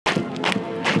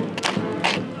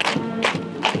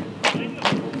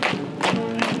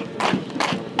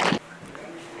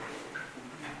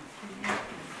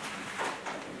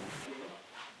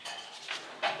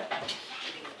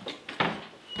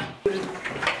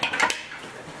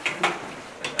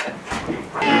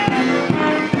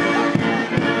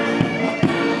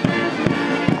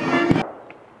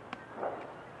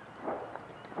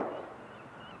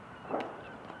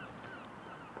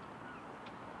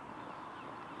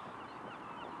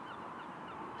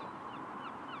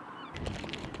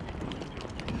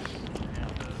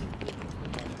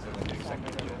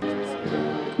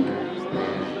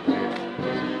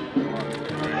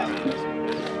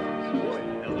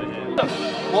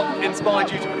What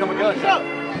inspired you to become a Gurkha?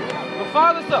 My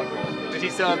father, sir. Did he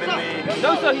serve in the...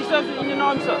 No, sir, he serves in the Indian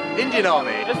Army, sir. Indian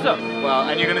Army? Yes, sir. Well,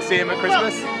 and you're going to see him at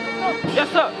Christmas? Yes,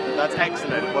 sir. That's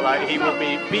excellent. Well, he will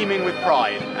be beaming with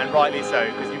pride, and rightly so,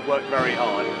 because you've worked very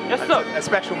hard. Yes, sir. It's a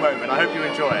special moment. I hope you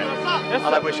enjoy it. Yes, sir.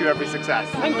 And I wish you every success.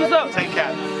 Thank you, sir. Take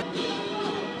care.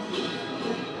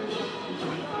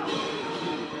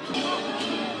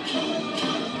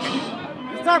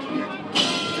 It's up.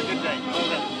 It's a good day.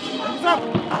 It's up.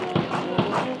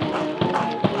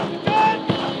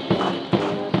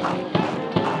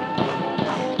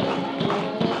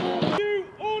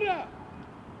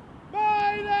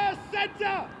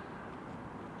 Centre!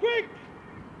 Quick!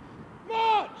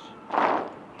 March!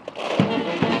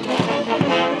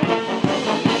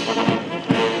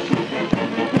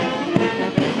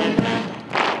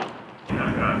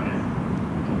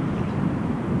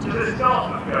 To the staff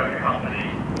of Gurkha Company,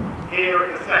 here at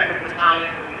the 2nd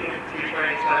Battalion of the Infantry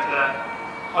Training Centre,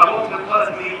 I want to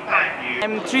personally thank you.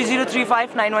 I'm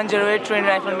 30359108 trained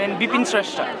rifleman Bipin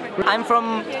Shrestha. I'm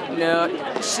from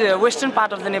western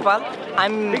part of the Nepal.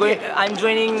 I'm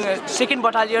joining 2nd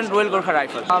Battalion Royal Gurkha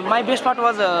Rifle. My best part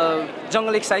was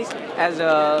jungle exercise, as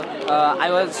I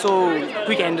was so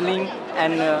quick handling,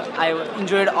 and I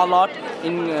enjoyed a lot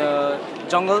in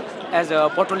jungle, as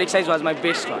patrol exercise was my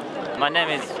best one. My name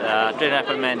is trained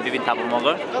rifleman Bipin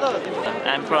Mogar.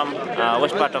 I'm from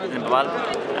west part of Nepal.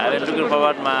 I'm looking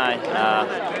forward to my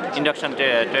induction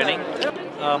training.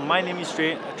 My name is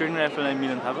trained rifleman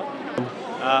Milan Thapa.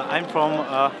 I'm from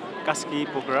Kaski,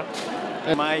 Pokhara.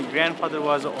 My grandfather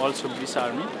was also British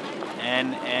Army,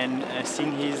 and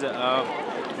seeing his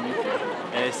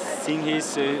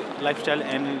lifestyle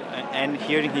and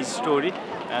hearing his story,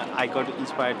 I got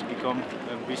inspired to become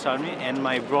British Army. And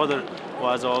my brother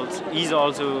is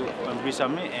also British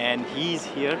Army, and he's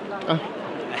here,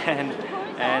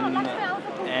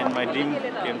 and my dream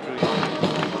came true.